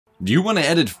Do you want to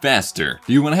edit faster?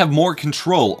 Do you want to have more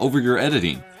control over your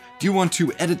editing? Do you want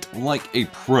to edit like a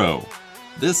pro?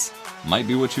 This might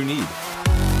be what you need.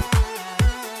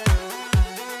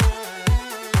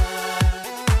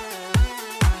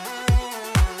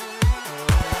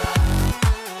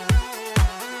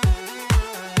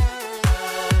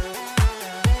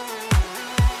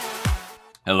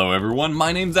 Hello everyone,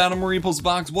 my name's Adam or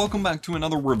EposVox. Welcome back to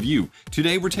another review.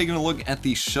 Today we're taking a look at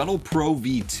the ShuttlePro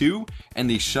V2 and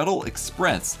the Shuttle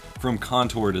Express from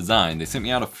Contour Design. They sent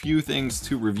me out a few things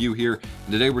to review here,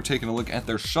 and today we're taking a look at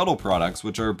their shuttle products,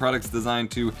 which are products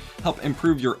designed to help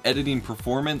improve your editing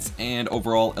performance and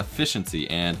overall efficiency,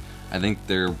 and I think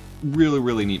they're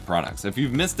really neat products. If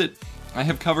you've missed it, I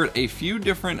have covered a few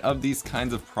different of these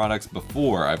kinds of products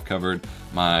before. I've covered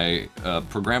my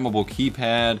programmable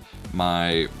keypad,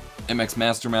 my MX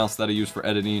Master Mouse that I use for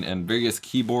editing, and various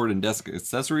keyboard and desk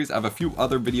accessories. I have a few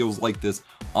other videos like this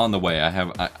on the way.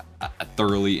 I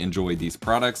thoroughly enjoy these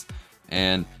products,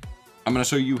 and I'm going to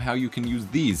show you how you can use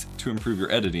these to improve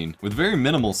your editing with very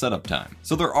minimal setup time.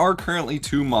 So there are currently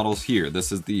two models here.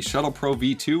 This is the ShuttlePro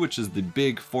V2, which is the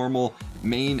big formal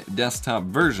main desktop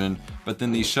version, but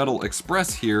then the Shuttle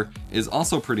Express here is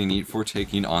also pretty neat for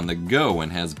taking on the go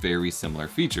and has very similar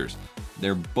features.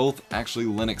 They're both actually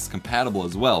Linux compatible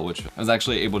as well, which I was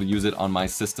actually able to use it on my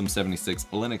System 76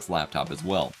 Linux laptop as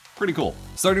well. Pretty cool.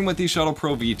 Starting with the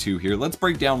ShuttlePro V2 here, let's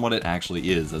break down what it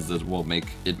actually is, as it will make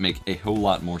it make a whole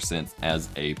lot more sense as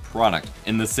a product.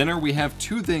 In the center, we have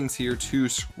two things here to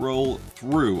scroll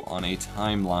through on a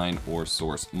timeline or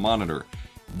source monitor.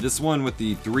 This one with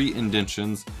the three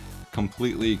indentions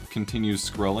completely continues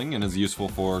scrolling and is useful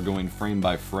for going frame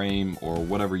by frame or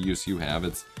whatever use you have.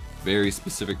 It's very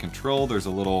specific control. There's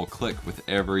a little click with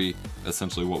every,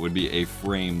 essentially what would be a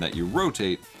frame that you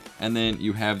rotate. And then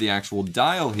you have the actual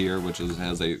dial here, which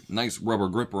has a nice rubber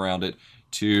grip around it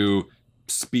to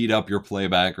speed up your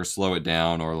playback or slow it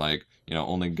down, or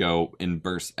only go in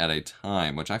bursts at a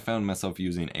time, which I found myself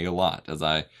using a lot, as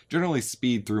I generally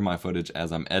speed through my footage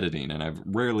as I'm editing, and I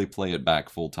rarely play it back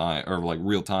full time or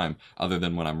real time, other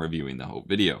than when I'm reviewing the whole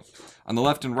video. On the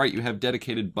left and right, you have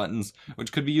dedicated buttons,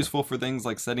 which could be useful for things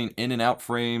like setting in and out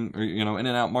frame, or in and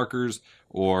out markers,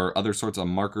 or other sorts of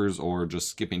markers, or just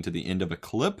skipping to the end of a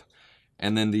clip.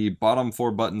 And then the bottom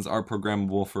four buttons are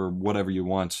programmable for whatever you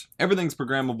want. Everything's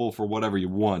programmable for whatever you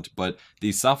want, but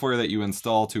the software that you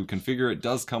install to configure it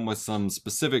does come with some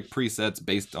specific presets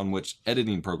based on which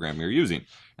editing program you're using.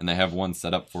 And they have one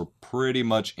set up for pretty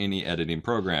much any editing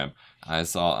program. I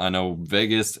know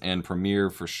Vegas and Premiere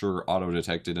for sure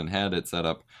auto-detected and had it set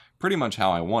up pretty much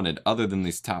how I wanted, other than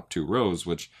these top two rows,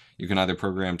 which you can either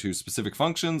program to specific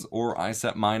functions, or I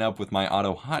set mine up with my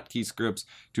auto hotkey scripts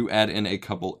to add in a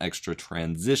couple extra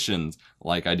transitions,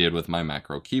 like I did with my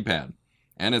macro keypad.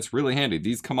 And it's really handy.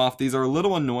 These come off. These are a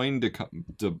little annoying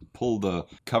to pull the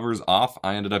covers off.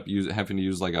 I ended up having to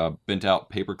use like a bent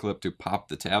out paper clip to pop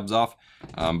the tabs off,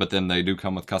 but then they do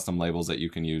come with custom labels that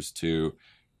you can use to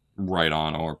write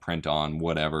on or print on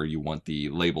whatever you want the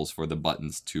labels for the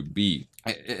buttons to be.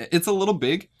 It's a little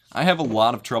big. I have a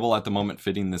lot of trouble at the moment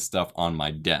fitting this stuff on my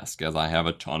desk, as I have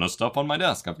a ton of stuff on my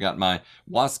desk. I've got my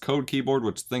WASD code keyboard,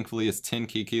 which thankfully is 10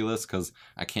 key keyless because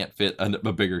I can't fit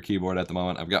a bigger keyboard at the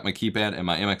moment. I've got my keypad and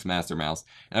my MX Master Mouse,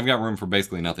 and I've got room for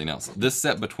basically nothing else. This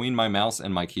set between my mouse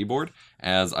and my keyboard,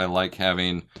 as I like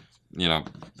having,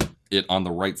 it on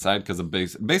the right side, because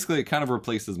basically it kind of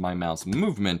replaces my mouse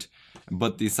movement,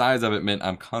 but the size of it meant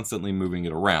I'm constantly moving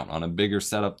it around. On a bigger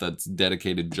setup that's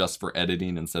dedicated just for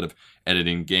editing, instead of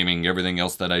editing, gaming, everything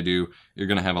else that I do, you're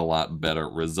going to have a lot better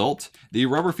result. The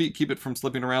rubber feet keep it from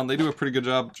slipping around. They do a pretty good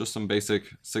job. Just some basic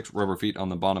 6 rubber feet on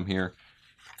the bottom here.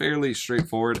 Fairly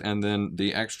straightforward, and then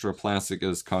the extra plastic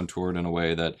is contoured in a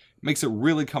way that makes it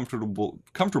really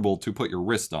comfortable to put your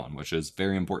wrist on, which is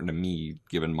very important to me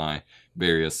given my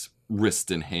various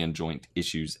wrist and hand joint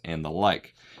issues and the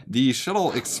like. The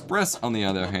Shuttle Express, on the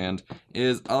other hand,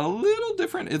 is a little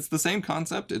different. It's the same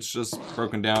concept, it's just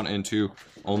broken down into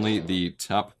only the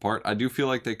top part. I do feel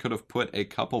like they could have put a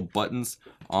couple buttons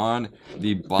on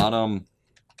the bottom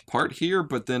part here,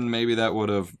 but then maybe that would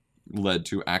have led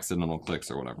to accidental clicks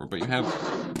or whatever. But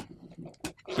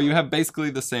you have basically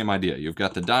the same idea. You've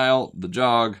got the dial, the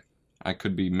jog. I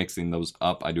could be mixing those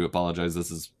up. I do apologize. This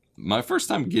is my first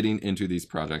time getting into these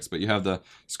projects, but you have the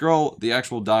scroll, the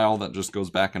actual dial that just goes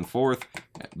back and forth,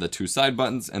 the 2 side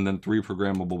buttons, and then 3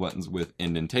 programmable buttons with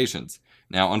indentations.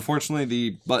 Now, unfortunately,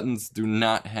 the buttons do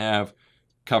not have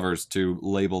covers to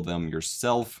label them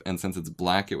yourself, and since it's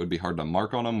black it would be hard to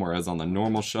mark on them, whereas on the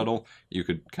normal shuttle you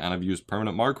could kind of use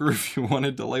permanent marker if you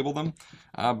wanted to label them.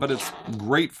 But it's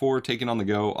great for taking on the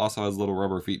go, also has little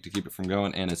rubber feet to keep it from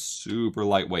going, and is super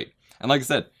lightweight. And like I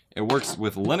said, it works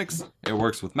with Linux, it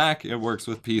works with Mac, it works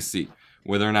with PC.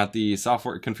 Whether or not the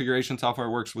software configuration software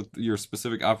works with your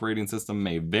specific operating system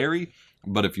may vary,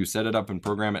 but if you set it up and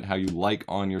program it how you like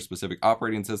on your specific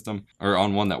operating system, or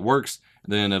on one that works,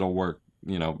 then it'll work.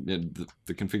 You know,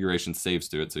 the configuration saves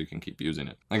to it so you can keep using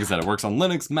it. Like I said, it works on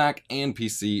Linux, Mac, and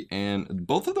PC, and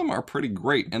both of them are pretty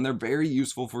great, and they're very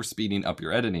useful for speeding up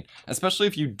your editing, especially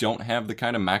if you don't have the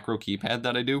kind of macro keypad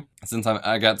that I do. Since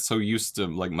I got so used to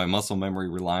like my muscle memory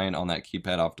relying on that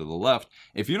keypad off to the left,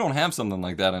 if you don't have something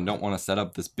like that and don't want to set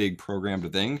up this big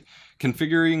programmed thing,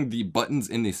 configuring the buttons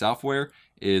in the software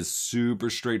is super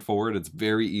straightforward. It's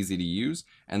very easy to use,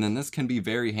 and then this can be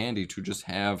very handy to just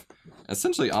have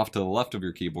essentially off to the left of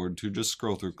your keyboard to just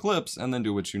scroll through clips and then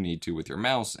do what you need to with your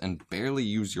mouse and barely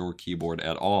use your keyboard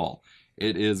at all.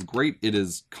 It is great, it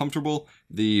is comfortable.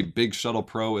 The big Shuttle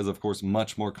Pro is of course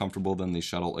much more comfortable than the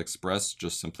Shuttle Express,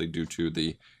 just simply due to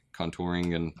the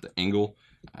contouring and the angle.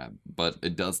 But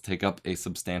it does take up a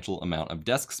substantial amount of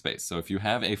desk space. So if you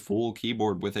have a full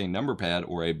keyboard with a number pad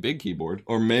or a big keyboard,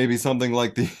 or maybe something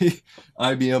like the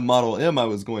IBM Model M I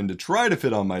was going to try to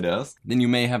fit on my desk, then you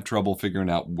may have trouble figuring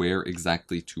out where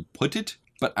exactly to put it.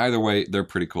 But either way, they're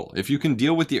pretty cool. If you can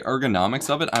deal with the ergonomics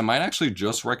of it, I might actually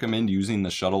just recommend using the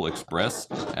Shuttle Express,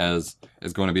 as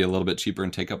it's going to be a little bit cheaper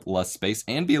and take up less space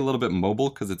and be a little bit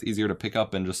mobile because it's easier to pick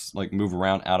up and just like move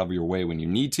around out of your way when you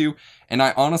need to. And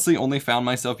I honestly only found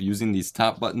myself using these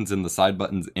top buttons and the side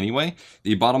buttons anyway.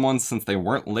 The bottom ones, since they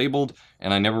weren't labeled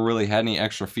and I never really had any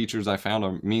extra features I found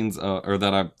or means or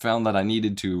that I found that I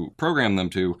needed to program them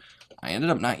to, I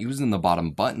ended up not using the bottom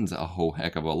buttons a whole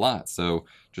heck of a lot. So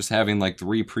just having like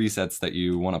 3 presets that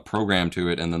you want to program to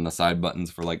it and then the side buttons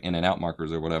for like in and out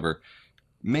markers or whatever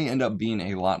may end up being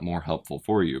a lot more helpful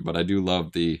for you. But I do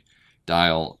love the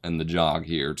dial and the jog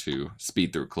here to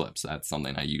speed through clips. That's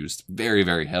something I used very,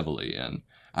 very heavily. And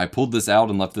I pulled this out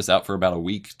and left this out for about a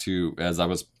week as I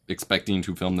was expecting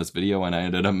to film this video, and I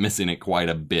ended up missing it quite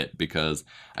a bit because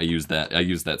I use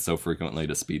that so frequently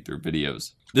to speed through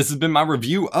videos. This has been my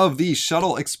review of the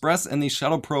Shuttle Express and the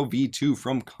ShuttlePro V2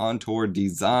 from Contour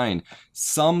Design.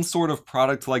 Some sort of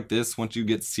product like this, once you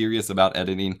get serious about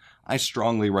editing, I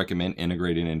strongly recommend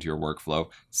integrating into your workflow.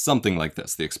 Something like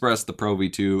this, the Express, the Pro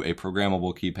V2, a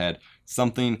programmable keypad,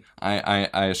 something I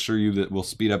assure you that will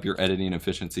speed up your editing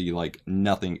efficiency like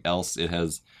nothing else.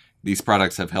 These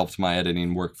products have helped my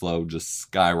editing workflow just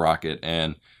skyrocket,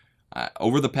 and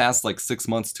over the past like 6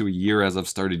 months to a year as I've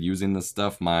started using this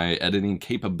stuff, my editing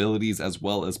capabilities as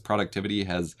well as productivity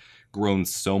has grown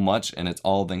so much, and it's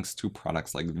all thanks to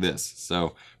products like this.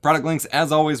 So product links,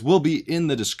 as always, will be in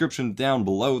the description down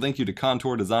below. Thank you to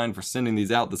Contour Design for sending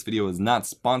these out. This video is not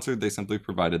sponsored. They simply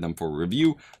provided them for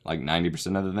review, like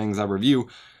 90% of the things I review.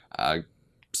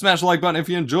 Smash the like button if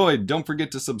you enjoyed. Don't forget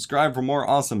to subscribe for more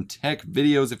awesome tech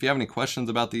videos. If you have any questions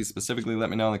about these specifically, let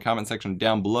me know in the comment section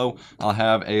down below. I'll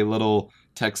have a little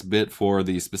text bit for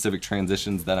the specific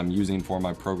transitions that I'm using for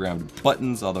my programmed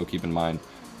buttons, although keep in mind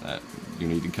that you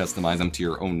need to customize them to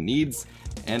your own needs.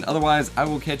 And otherwise, I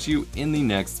will catch you in the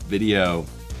next video.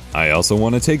 I also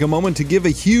want to take a moment to give a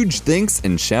huge thanks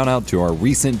and shout out to our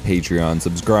recent Patreon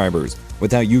subscribers.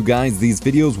 Without you guys, these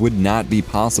videos would not be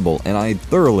possible, and I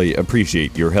thoroughly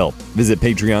appreciate your help. Visit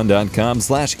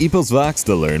patreon.com/EposVox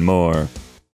to learn more.